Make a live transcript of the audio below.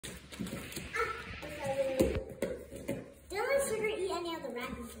Don't let Sugar eat any of the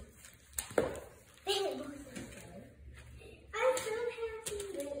wrapping. I'm so happy.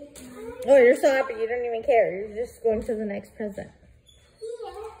 Oh, you're so happy you don't even care. You're just going to the next present.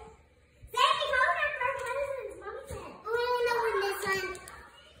 Yeah. Sammy, how are our presents? Mommy said. Oh, no, this one.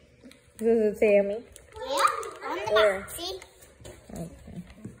 Does it say Emmy? Yeah. On the Where? back. See? Okay.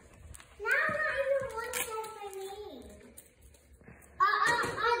 Now not even one says my name.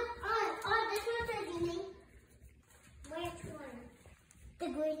 This one says your name. Which one? The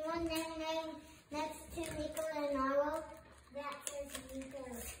green one next to Nico and Naro. That says Nico.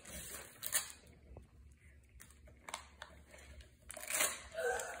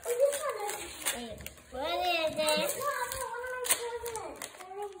 What is this?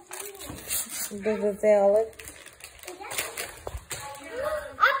 Does it say Olive?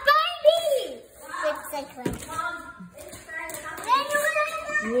 A baby! It's like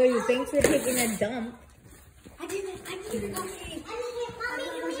Well, thanks for taking a dump I didn't go see. Mommy,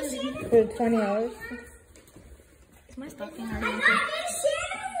 for $20. Is my stocking already I empty? got new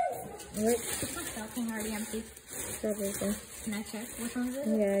shoes! What? Is my stocking already empty? Everything. Can I check? Which one is it?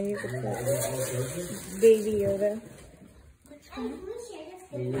 Yeah, you could put Baby Yoda.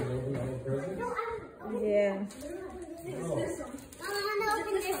 Yeah.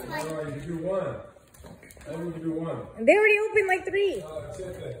 Oh, you do one. I want you to do one. They already opened like 3.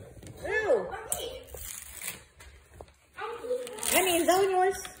 Same thing. No. I mean, is that one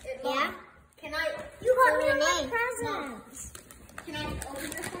yours? yeah? Can I? You got me my presents. Can I open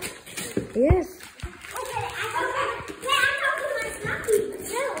this one? Yes. Okay, I got my stocking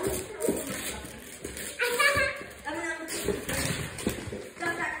too.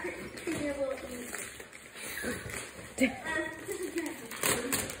 Got that creepy little thing.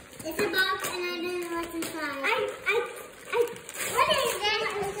 It's a box and I didn't know what's inside. What is this?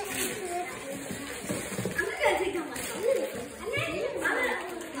 I'm just gonna take them myself.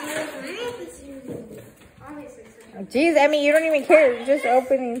 Obviously. Jeez, Emmy, you don't even care. You're just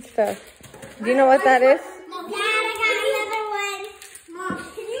opening stuff. Do you know what that is? Dad, I got another one. Mom,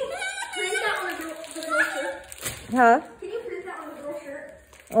 can you print that on the girl shirt? Huh? Can you print that on the girl shirt?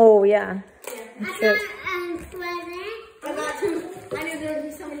 Oh, yeah. I Sure. got present. I got 2. I knew there would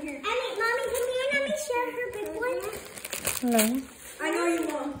be someone here. Mommy, can you let me share her big one? No. I know you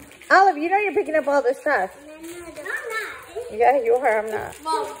won't. Olive, you know you're picking up all this stuff. I'm not. Yeah, you are. I'm not.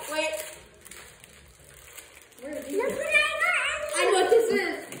 Mom, wait. Look what I I know what this is.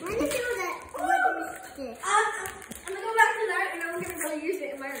 got. Let me know that. What is this? I'm gonna go back to that and I'm gonna really use it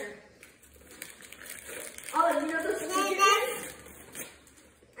in my room. Oh, you know this?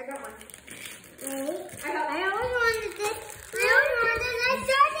 I got one. Wait. I always wanted this. I always wanted this.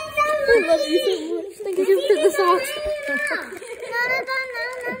 I love you so much. Thank you for the socks. None of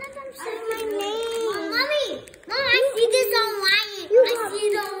them say my name. Mommy, I see this on Lion. I see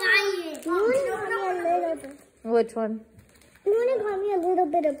it on Lion. Which one? You want to buy me a little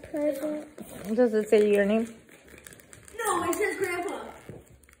bit of present? Does it say your name? No, it says Grandpa.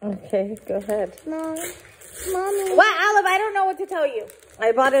 Okay, go ahead. Mommy. What, Olive? I don't know what to tell you.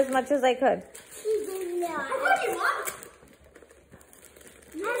 I bought as much as I could. No. I told you, Mom.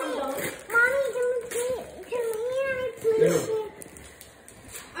 Mommy, can I please?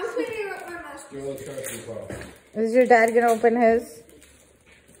 I'm cleaning up my mouth. Go let's try some pop. Is your dad gonna open his?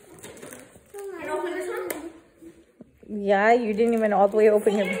 Can I open this one? Yeah, you didn't even all the way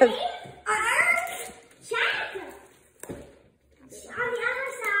open your present. Check. On the other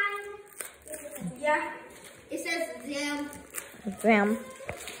side. Yeah. It says Zam. Damn.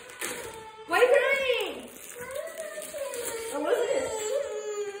 What are you doing? Or what's this?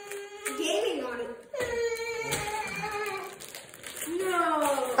 Gaming on it.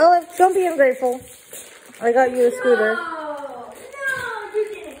 No. Olive, don't be ungrateful. I got you a scooter. No, you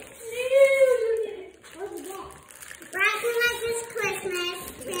didn't. You didn't. What's that? Wrapping like this Christmas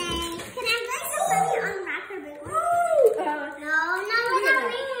thing. Can I let somebody unwrap her big one?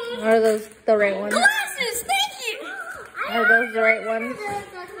 No, Are those the right ones? Glasses, thank you. Are those the right ones?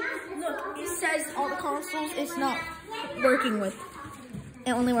 Look, it says all the consoles it's not working with.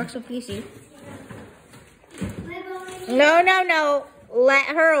 It only works with PC. No, no, no. Let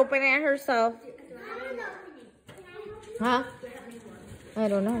her open it herself. Huh? I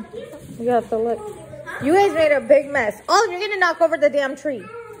don't know. You have to look. You guys made a big mess. Oh, you're gonna knock over the damn tree.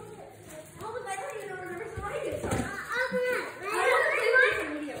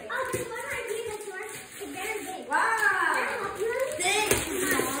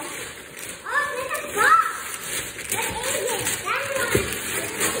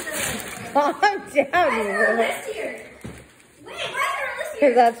 Calm down, you little. Wait, why is there a list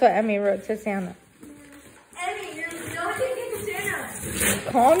Because that's what Emmy wrote to Santa. Emmy, you're not taking to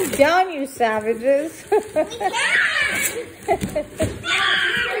Santa. Calm down, you savages.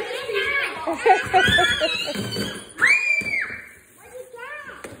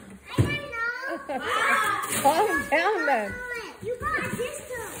 Calm down then. You got a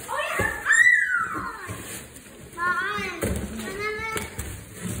disco. Oh, yeah.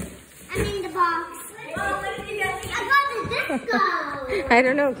 I'm in the box. Well, what did you get? I got the disco. I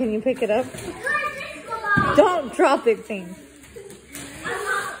don't know. Can you pick it up? I got a disco box. Don't drop it, thing. I'm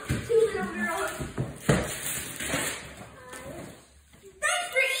not two little girls. Thanks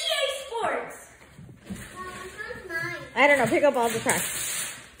for EA Sports. That's mine. I don't know. Pick up all the trash.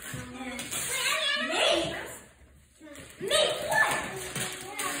 Nate? Nate what?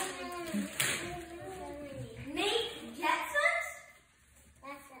 Nate Jetsons?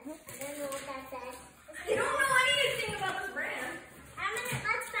 That's it. I don't know what that says. You don't know anything about this brand.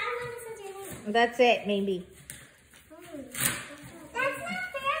 Let's find one that says your name. That's it, maybe. That's not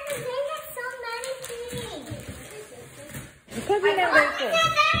fair because they have so many things. Because we never This is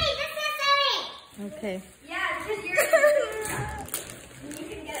Eddie. This is Eddie. Okay. Yeah, because you're you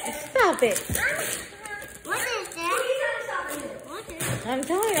can get it. Stop it. What is What this? are you trying to stop me with? What is I'm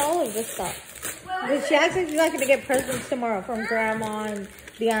telling all of this stuff. Well, But she acts like she's not going to get presents tomorrow from Grandma and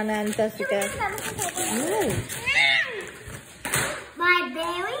Diana and Jessica. No. my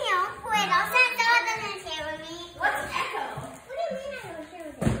baby young quid. I'll send that doesn't share with me. what's Echo? What do you mean I don't share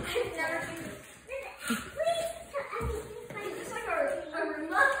with you? I've never seen this. Please tell me. Is this like a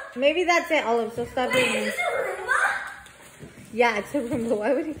Roomba? Maybe that's it, Olive, so stop Wait, being is this a Roomba? Yeah, it's a room, but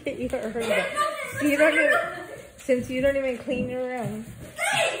why would he get you a room? Since you don't even clean your room.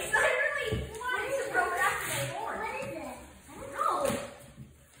 Thanks! I really wanted to procrastinate more. What is it? I don't know.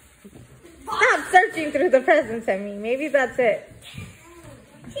 Stop searching through the presents at me. Maybe that's it.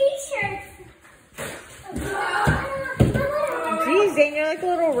 T-shirts. Jeez, Zane, you're like a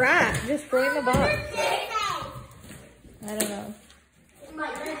little rat. Destroying the box. I don't know.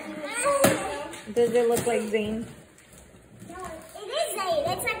 Does it look like Zane? No, it is Zane.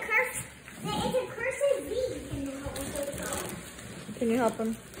 It's a cursive V. Can you help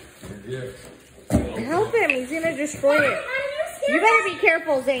him? Yeah. Help him. He's going to destroy it. You better be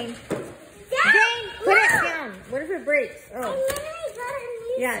careful, Zane. Zane, put it down. What if it breaks? Oh.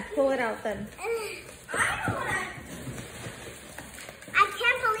 Yeah, pull it out then. I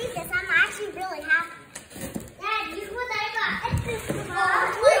can't believe this. I'm actually really happy. Dad, you what I got. It's this Why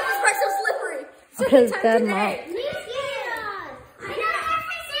is this part so slippery? Because Dad mop. I know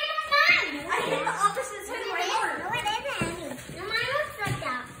every single time. I hit the opposite side of my arm. No, it isn't. No, mine looks like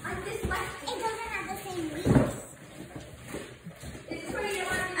that. I'm dyslexic. It doesn't have the same wheels. Is this where you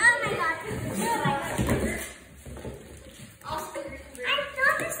want to Oh my god. Oh my god. I'll stick it. I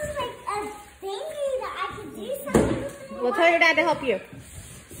thought this was like a thingy that I could do something with. Well, tell your dad to help you.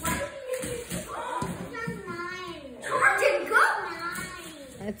 Target, go!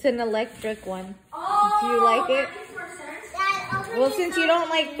 It's an electric one. Oh, Do you like it? that makes more sense. Well, since you don't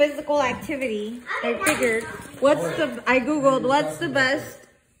like physical activity, I figured, I Googled, what's the best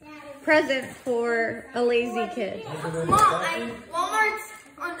present for a lazy kid? Mom, Walmart's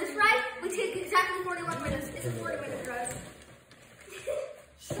on this ride. We take exactly 41 minutes. It's a 40-minute drive.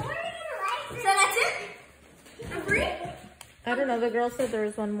 So that's it? I'm free? I don't know, the girl said there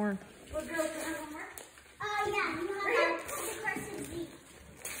was one more. What girl can have one more? Oh yeah, you know that's the cursive V.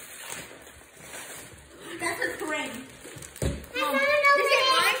 That's a train. Mom, This is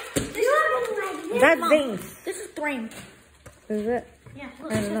mine. That's Zane's. This is train. Is it? Yeah,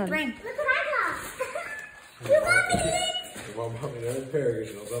 I don't know. train. Look what I got. You got me it. My mommy has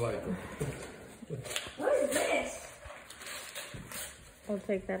parachutes. I like them. What is this? I'll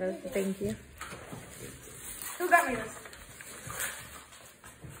take that as a thank you. Who got me this?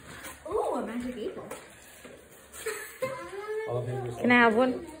 Ooh, a magic eagle. Can I have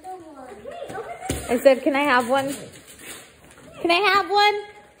one? I said, can I have one? Can I have one?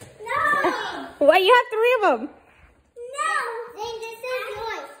 No. Why you have 3 of them? No. Zane, this is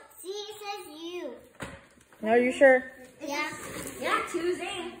yours. See, it says you. Are you sure? Yeah. Yeah, 2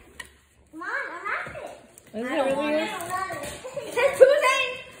 Zane. Mom, I have it. Is it really yours? I love it. It says 2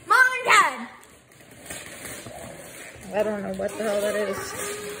 Zane. Mom and Dad. I don't know what the hell that is.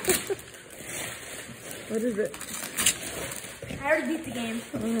 What is it? I already beat the game.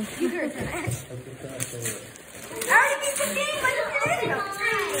 Mm. You guys are next. I already beat the game. I don't care.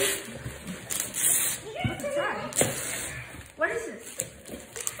 What's inside? What is this?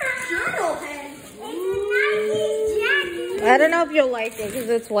 Journal pen. It's a Nike jacket. I don't know if you'll like it because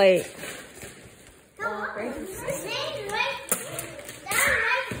it's white. Zane, wait. Down.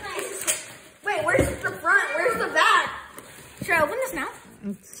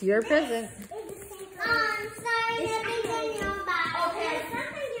 It's your present. Sorry, nothing's in your box. Okay.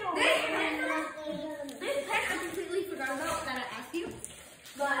 Something you This pet I completely forgot about that I asked you.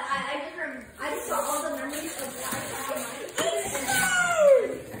 But I just saw all the memories of what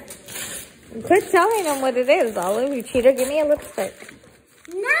I Quit telling them what it is, Olive. You cheater. Give me a lipstick.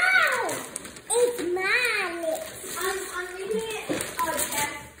 No! It's my lips. I'm reading it back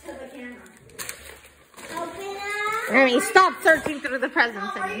to the camera. Open up. Remy, stop searching through the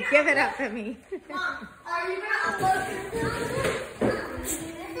presents and give it up to me. Mom, are you gonna upload your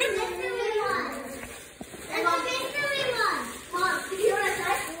Mom, do you want to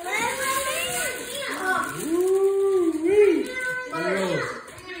try?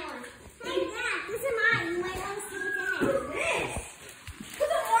 Put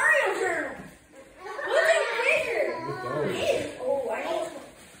the Mario journal. Look at the picture. Oh, I know.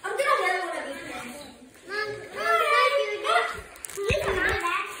 I'm gonna wear one of these pants.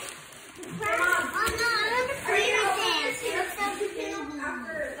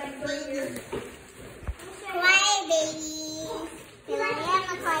 After like 30 years. Cry baby. You like a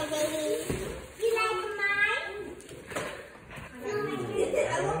cry baby? You like mine? I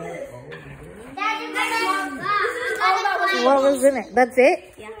love this. What was in it? That's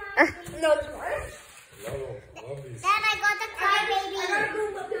it? Yeah. No, it's more. Love these. Dad, I got the cry baby. I got a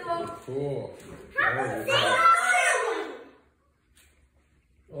Goomba pillow. Cool.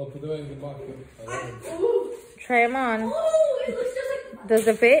 Oh, put them in the box. I love them. Ooh. Try them on. Ooh, it looks just like. Does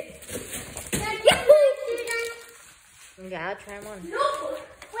it fit? Yeah. Yeah, try them on. No.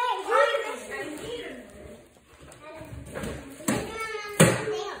 Wait, I need them.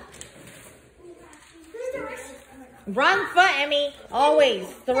 who's the rest? Wrong foot, Emmy. Always.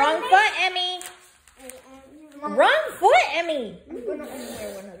 The wrong foot, Emmy. Wrong foot, Emmy. I'm gonna only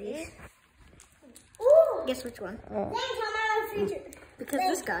wear one of these. Ooh. Guess which one? Oh. Then tell me my future. Because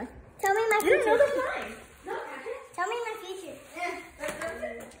this guy. Tell me my You didn't know future. that's mine. No, Tell me my future.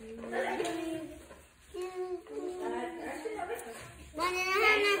 No, then I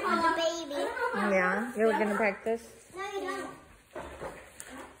have my baby. Yeah, you were gonna practice. No, you don't.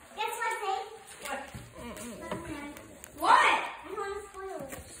 Guess what, babe? What? I want to spoil it.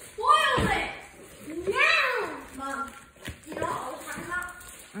 Spoiled it. No! Mom, you know what I was talking about?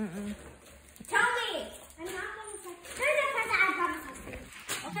 Mm-mm.